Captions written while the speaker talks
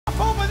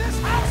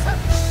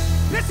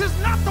is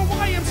not the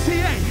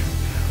YMCA.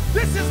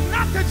 This is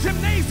not the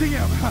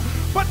gymnasium,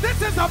 but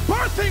this is a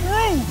birthing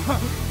room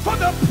for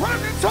the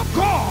presence of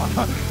God.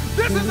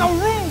 This is a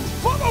room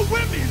full of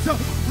women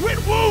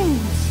with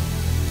wounds.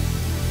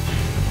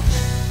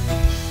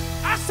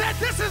 I said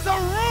this is a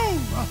room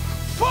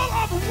full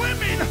of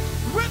women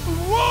with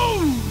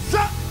wounds.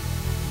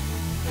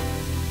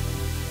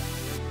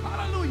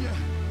 Hallelujah.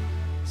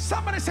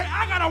 Somebody say,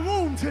 I got a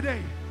wound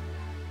today.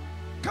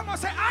 Come on,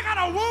 say, I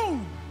got a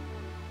wound.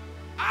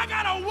 I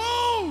got a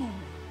wound.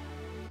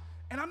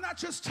 And I'm not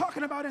just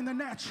talking about in the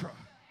natural.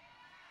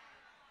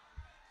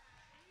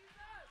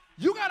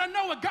 You got to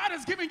know what God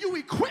is giving you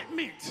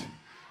equipment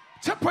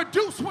to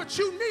produce what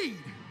you need.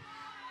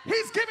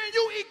 He's giving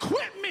you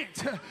equipment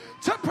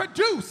to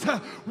produce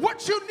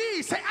what you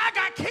need. Say, I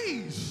got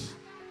keys.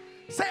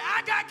 Say,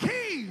 I got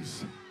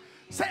keys.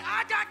 Say,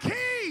 I got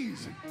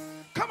keys.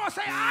 Come on,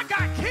 say, I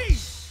got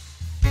keys.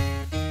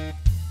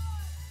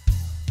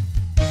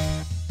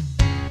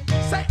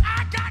 Say,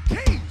 I got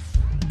keys.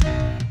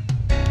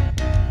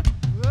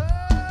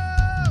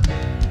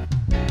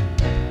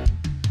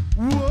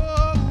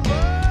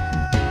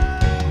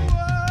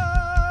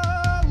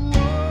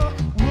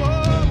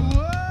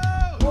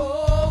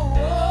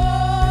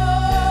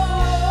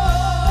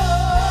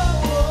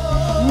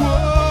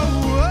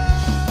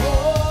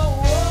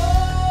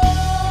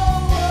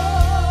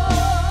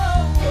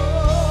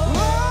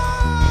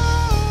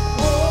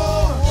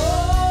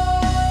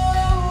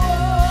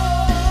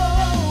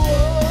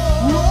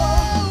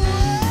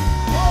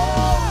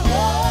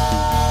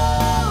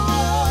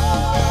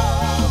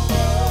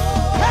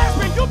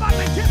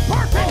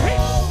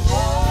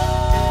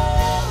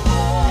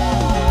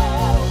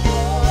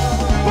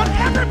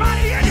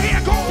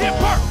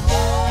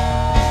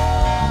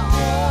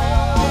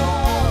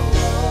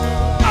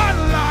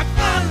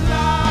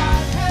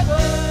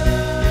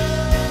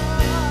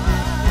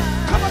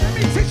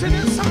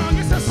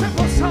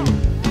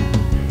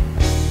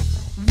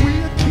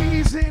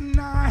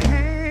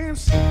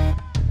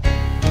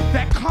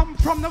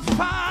 From the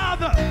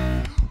Father,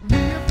 we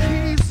have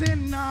keys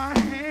in our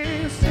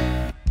hands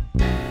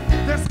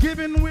that's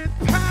given with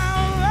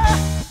power.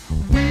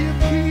 We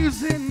have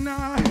keys in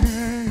our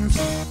hands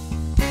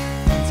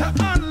to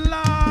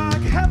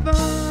unlock heaven.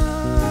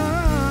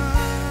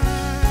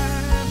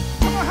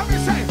 Come on, help me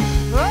say,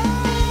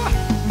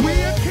 oh, we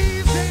have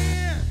keys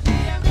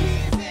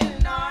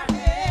in our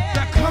hands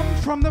that come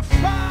from the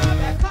Father.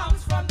 That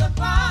comes from the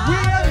Father. We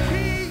have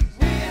keys.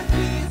 We have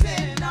keys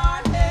in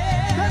our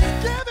hands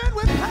that's given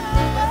with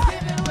power. We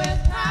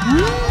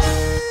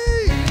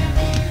have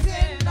keys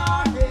in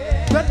our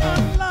hands that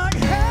unlock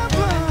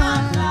heaven.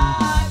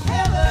 Unlock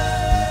heaven.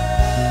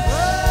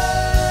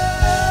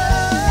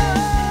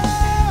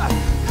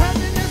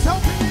 Heaven is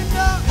opening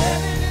up.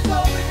 Heaven is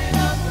opening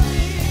up for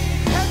me.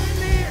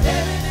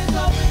 Heaven is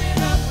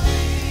opening up for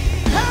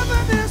me.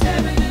 Heaven is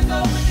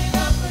opening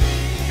up for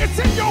me. It's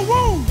in your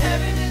womb.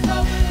 Heaven is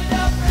opening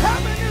up for me.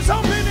 Heaven is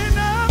opening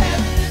up.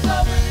 Heaven is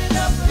opening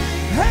up for me.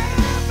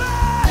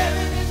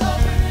 Heaven is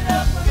opening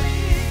up for me.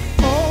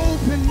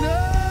 Open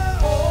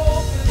up,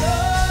 open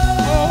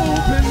up,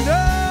 open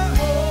up,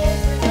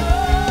 open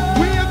up.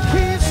 We have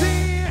keys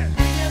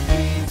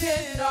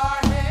in our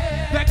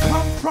hands that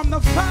come from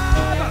the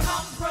Father. That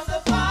come from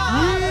the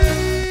Father. We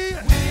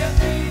have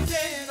keys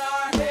in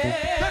our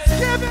hands that's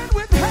given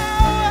with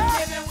power.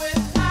 Given with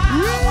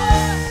power.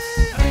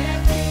 We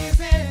have keys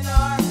in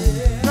our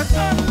hands that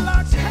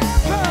unlocks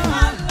heaven.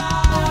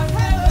 Unlock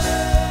heaven.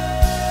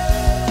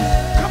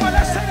 Come on,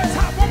 let's say the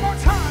top one more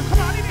time. Come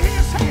on, I need to hear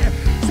you say it.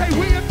 Say,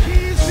 we have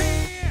keys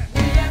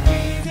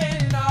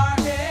in our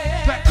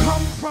hands that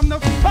come from the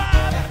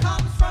Father. That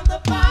comes from the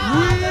Father.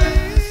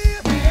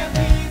 We have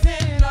keys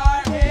in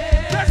our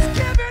hands that's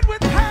given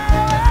with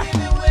power.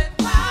 Given with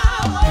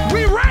power.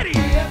 We ready.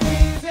 We have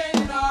keys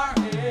in our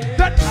hands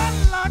that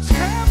unlocks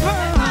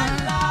heaven.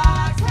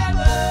 Unlocks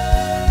heaven.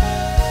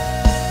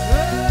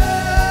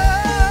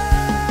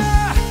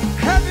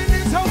 Heaven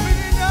is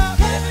opening up.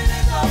 Heaven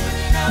is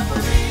opening up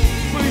for me.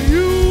 For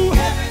you.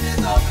 Heaven is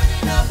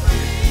opening up for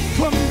me.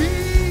 For me.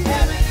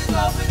 Heaven is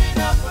opening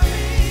up for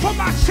me. For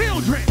my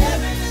children.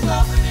 Heaven is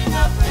opening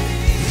up for me.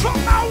 For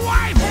my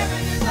wife.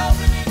 Heaven is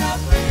opening up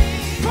for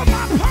me. For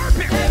my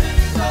purpose. Heaven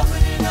is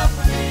opening up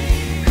for me.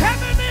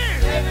 Heaven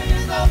is. Heaven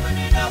is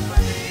opening up for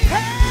me.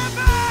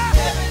 Heaven.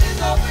 Heaven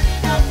is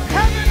opening up for me.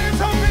 Heaven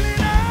is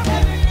opening up.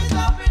 Heaven is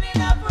opening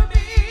up for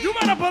me. You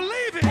better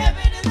believe it.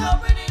 Heaven is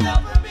opening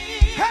up for me.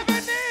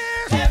 Heaven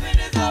is. Heaven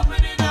is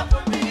opening up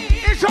for me.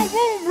 Is your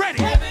womb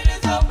ready? Heaven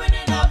is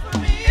opening up for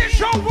me. Is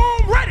your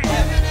womb ready?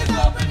 Heaven is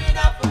opening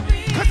up for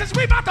me. Cause it's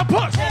we about to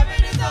push.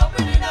 Heaven is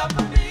opening up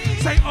for me.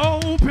 Say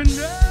open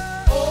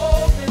up.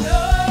 Open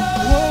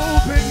up.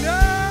 Open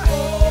up.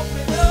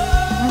 Open up.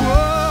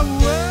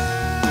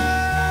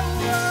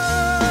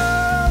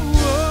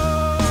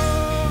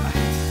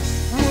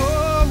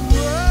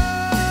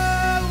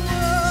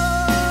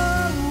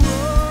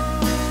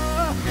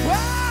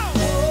 Whoa,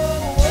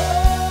 whoa, whoa,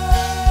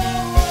 whoa,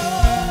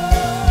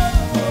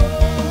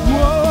 whoa,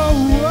 whoa, whoa,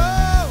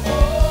 whoa,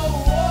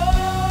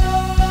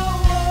 whoa, whoa.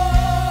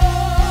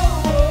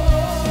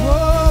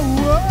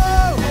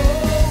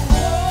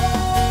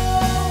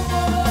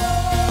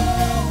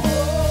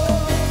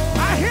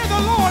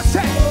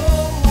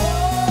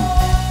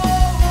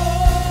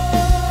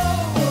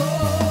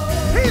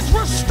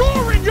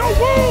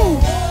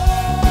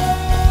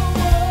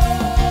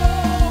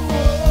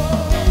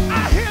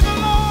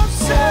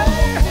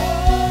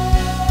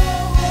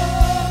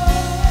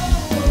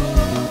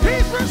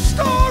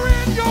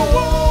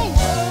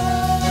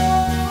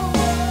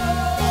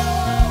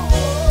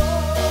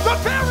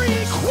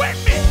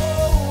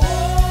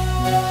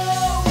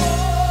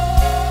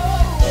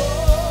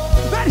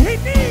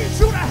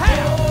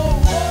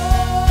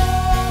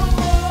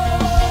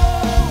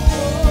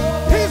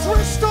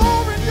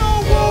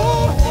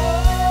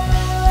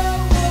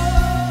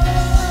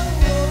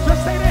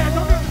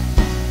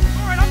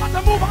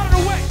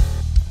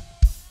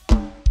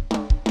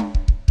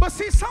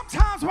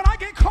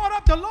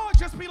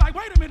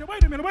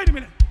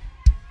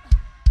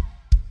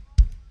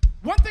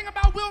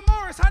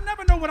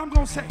 what I'm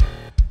going to say.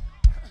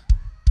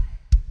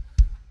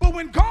 But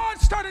when God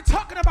started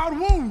talking about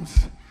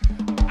wombs,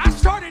 I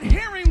started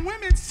hearing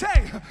women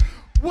say,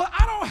 well,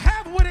 I don't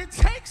have what it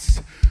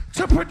takes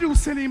to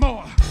produce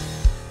anymore.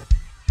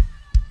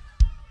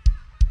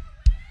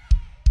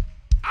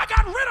 I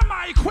got rid of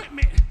my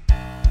equipment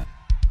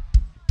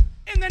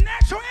in the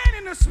natural and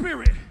in the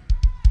spirit.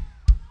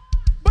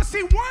 But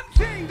see, one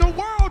thing the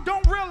world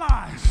don't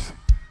realize,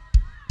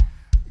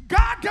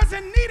 God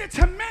doesn't need it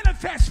to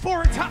manifest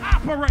for it to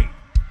operate.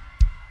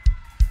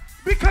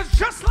 Because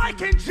just like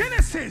in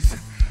Genesis,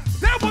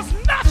 there was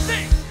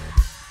nothing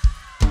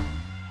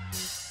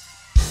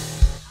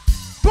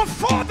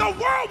before the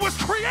world was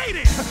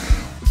created.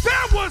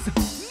 There was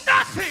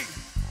nothing.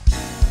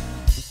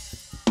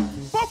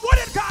 But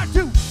what did God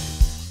do?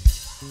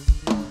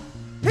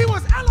 He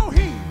was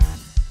Elohim,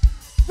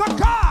 the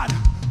God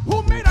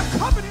who made a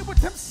covenant with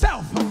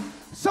himself.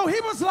 So he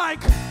was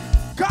like,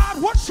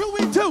 God, what should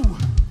we do?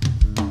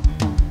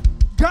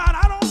 God,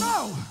 I don't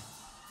know.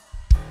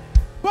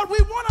 But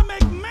we want to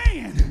make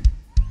man.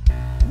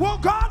 Well,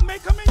 God,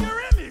 make him in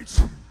your image.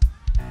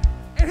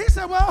 And he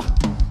said, well,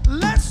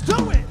 let's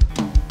do it.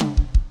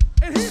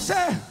 And he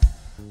said,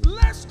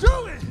 let's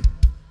do it.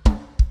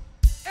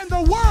 And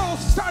the world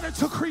started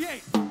to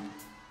create.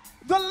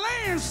 The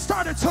land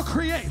started to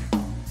create.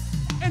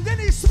 And then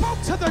he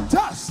spoke to the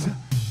dust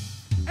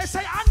and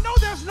said, I know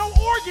there's no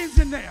organs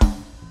in there,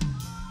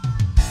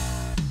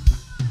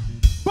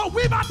 but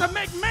we about to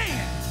make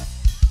man.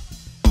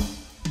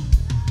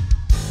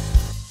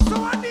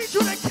 So I need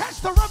you to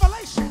catch the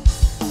revelation.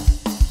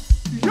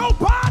 Your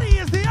body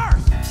is the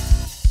earth.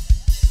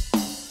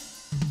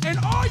 And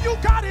all you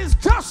got is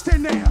dust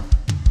in there.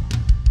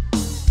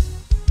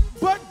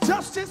 But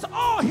dust is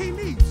all he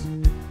needs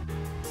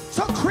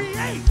to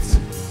create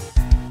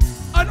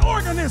an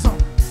organism.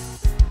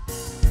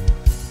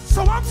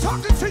 So I'm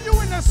talking to you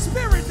in the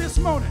spirit this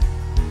morning.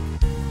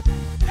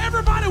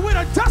 Everybody with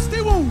a dusty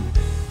womb.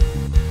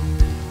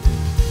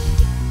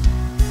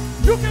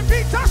 You can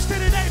be dusty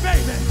today,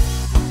 baby.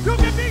 You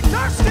can be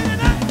dusty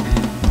today.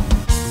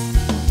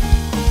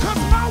 Because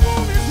my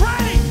womb is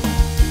ready.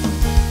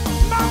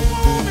 My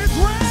womb is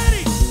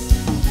ready.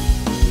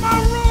 My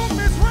room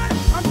is ready.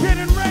 I'm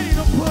getting ready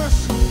to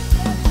push.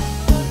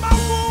 My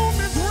womb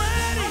is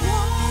ready.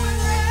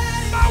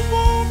 My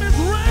womb is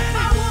ready.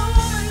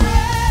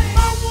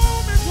 My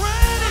womb is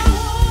ready.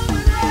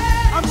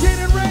 I'm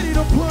getting ready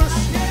to push.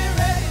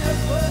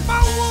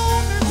 My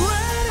womb is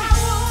ready.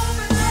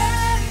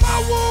 My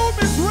womb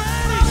is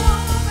ready.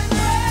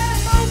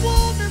 My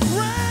womb is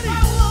ready.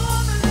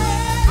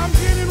 I'm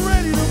getting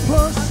ready to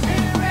push.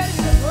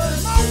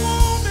 My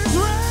womb is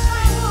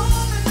ready.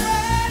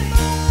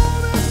 My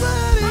womb is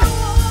ready.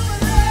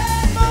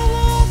 My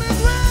womb is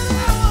ready.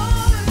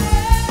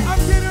 I'm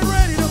getting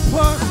ready to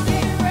push.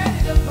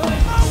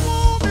 My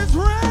womb is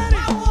ready.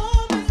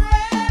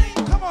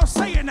 Come on,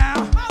 say it now.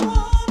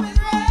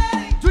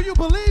 Do you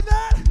believe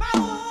that?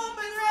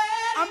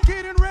 I'm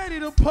getting ready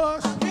to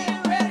push. My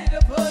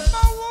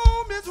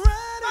womb is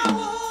ready. My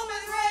womb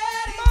is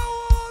ready.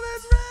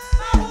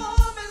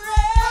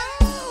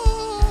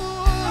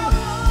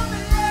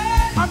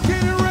 I'm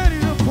getting ready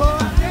to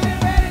push.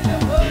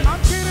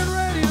 I'm getting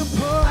ready to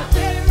push.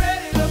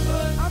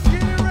 I'm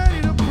getting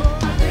ready to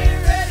push.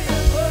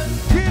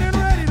 Getting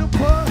ready to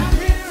push.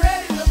 Getting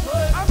ready to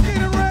push. I'm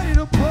getting ready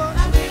to push.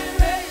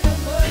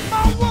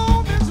 My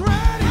womb is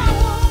ready. My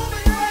womb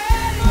is ready.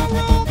 My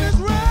womb is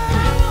ready.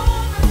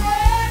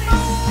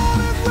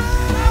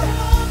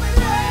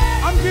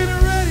 I'm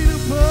getting ready to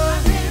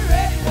push.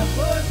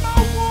 My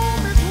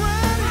womb is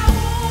ready.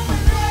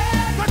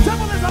 The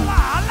devil is a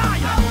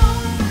liar.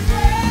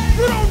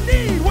 You don't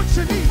need what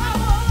you need.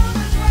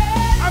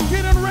 I'm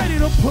getting ready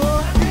to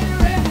push.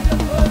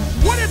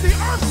 What did the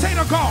earth say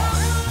to God?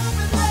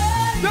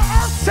 The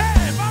earth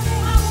said, my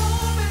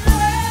womb.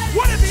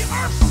 What did the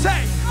earth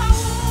say?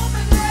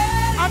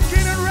 I'm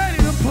getting ready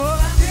to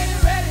push.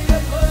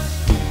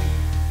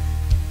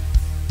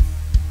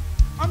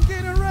 I'm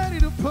getting ready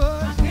to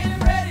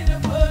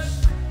push.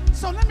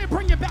 So let me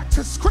bring you back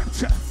to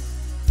scripture.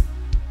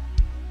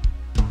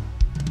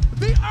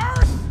 The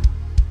earth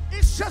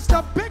is just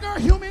a bigger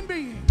human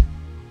being.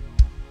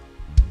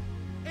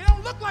 It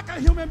don't look like a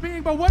human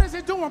being, but what is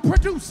it doing?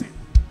 Producing.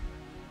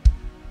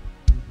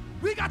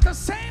 We got the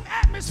same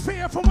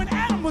atmosphere from when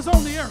Adam was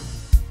on the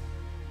earth.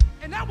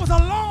 And that was a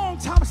long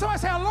time. Somebody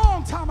say a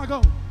long time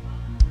ago.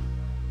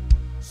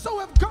 So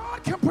if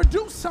God can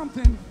produce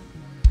something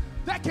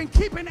that can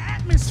keep an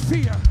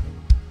atmosphere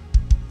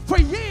for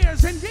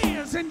years and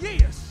years and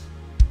years,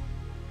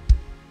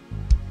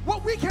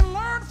 what we can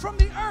learn from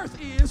the earth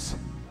is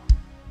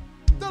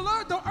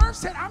the earth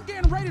said, I'm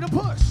getting ready to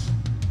push.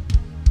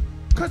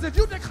 Because if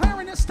you're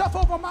declaring this stuff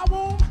over my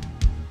womb,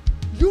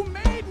 you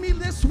made me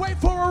this way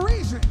for a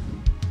reason.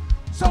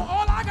 So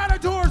all I got to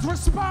do is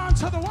respond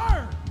to the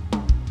word.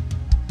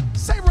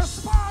 Say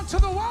respond to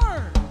the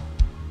word.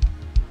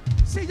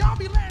 See, y'all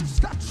be letting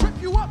stuff trip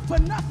you up for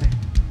nothing.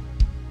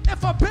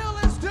 If a bill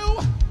is due,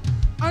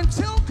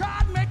 until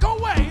God make a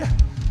way,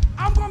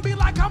 I'm going to be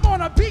like I'm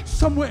on a beach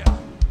somewhere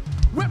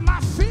with my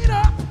feet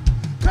up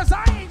because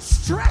I ain't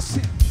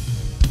stressing.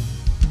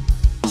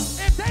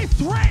 If they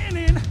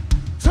threatening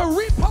to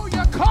repo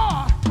your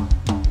car,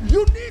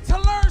 you need to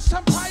learn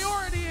some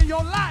priority in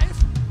your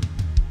life.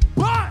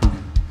 But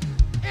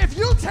if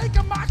you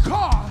taking my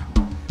car,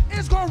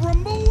 it's going to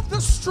remove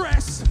the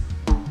stress.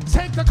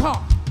 Take the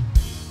car.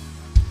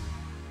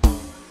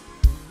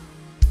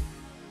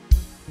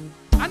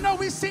 I know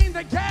we've seen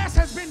the gas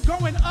has been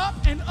going up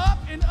and up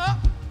and up,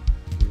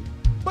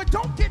 but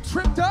don't get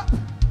tripped up,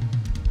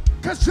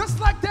 because just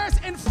like there's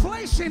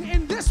inflation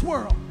in this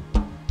world,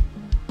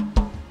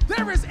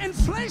 there is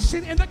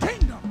inflation in the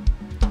kingdom,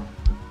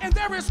 and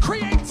there is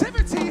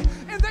creativity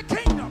in the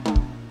kingdom.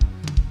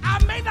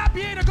 I may not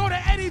be able to go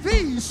to Eddie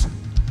V's,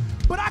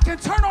 but I can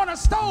turn on a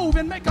stove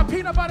and make a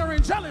peanut butter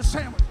and jelly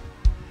sandwich.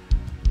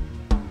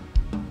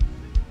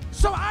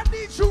 So I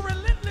need you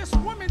relentless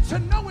women to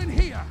know in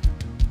here,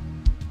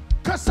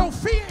 because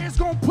Sophia is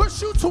going to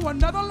push you to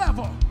another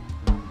level.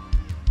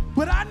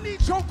 But I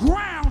need your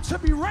ground to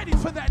be ready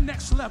for that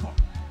next level.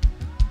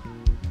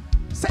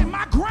 Say,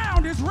 my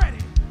ground is ready.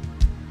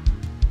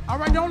 All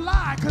right, don't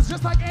lie, because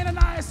just like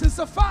Ananias and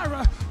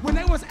Sapphira, when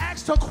they was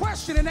asked a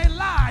question and they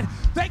lied,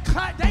 they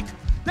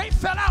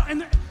fell out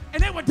and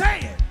they were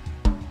dead.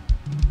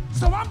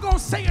 So I'm going to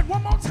say it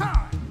one more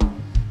time.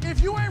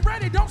 If you ain't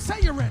ready, don't say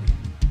you're ready.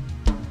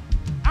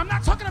 I'm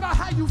not talking about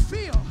how you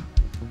feel.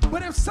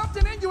 But if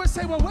something in you would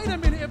say, well, wait a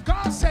minute, if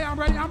God say I'm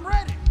ready, I'm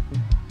ready.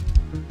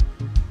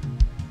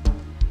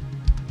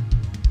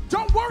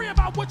 Don't worry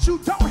about what you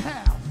don't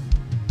have.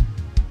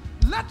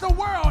 Let the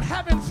world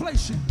have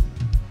inflation.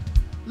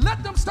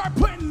 Let them start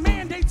putting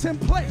mandates in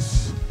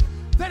place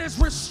that is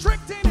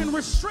restricting and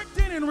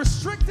restricting and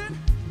restricting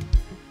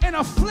and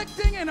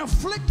afflicting and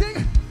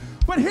afflicting.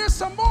 But here's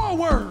some more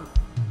word.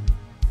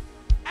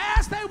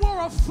 As they were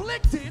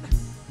afflicted,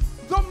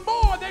 the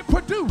more they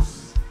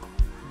produce.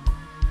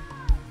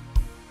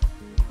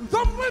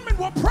 Them women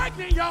were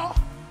pregnant, y'all.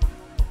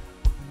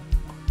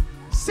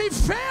 See,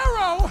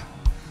 Pharaoh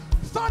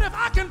thought if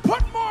I can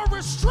put more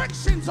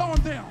restrictions on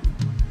them,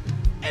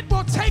 it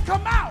will take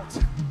them out.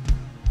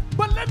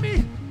 But let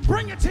me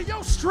bring it to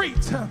your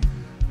street.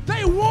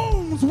 Their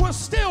wombs were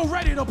still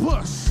ready to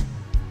push.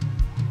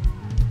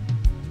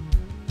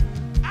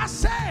 I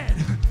said,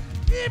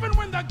 even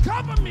when the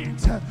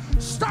government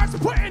starts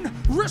putting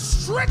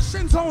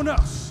restrictions on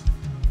us,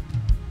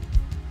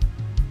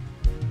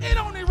 it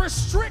only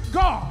restricts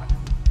God,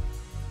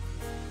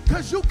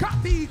 because you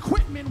got the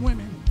equipment,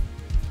 women.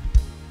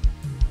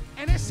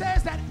 And it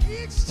says that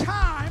each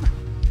time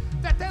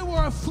that they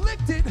were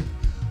afflicted,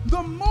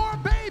 the more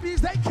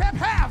babies they kept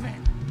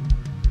having.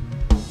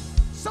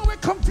 So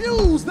it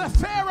confused the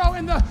Pharaoh,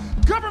 and the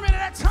government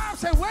at that time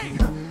said,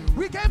 wait,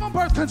 we gave them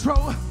birth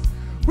control.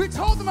 We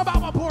told them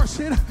about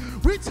abortion.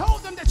 We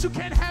told them that you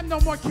can't have no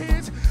more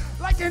kids.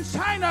 Like in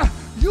China,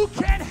 you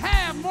can't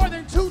have more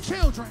than 2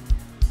 children.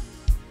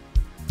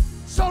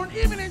 So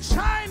even in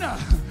China,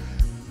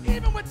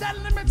 even with that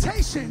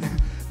limitation,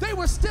 they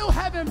were still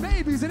having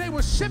babies, and they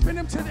were shipping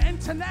them to the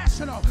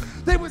international.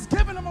 They was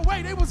giving them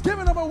away. They was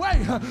giving them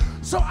away.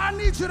 So I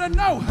need you to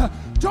know,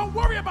 don't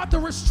worry about the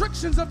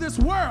restrictions of this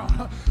world,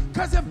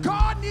 because if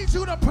God needs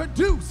you to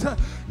produce,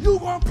 you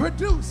gonna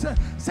produce.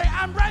 Say,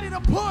 I'm ready to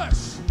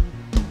push.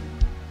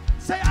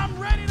 Say, I'm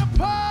ready to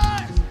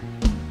push.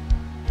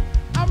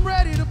 I'm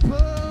ready to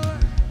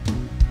push.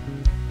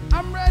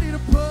 I'm ready to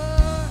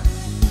push.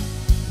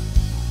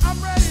 I'm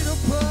ready to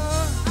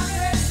push.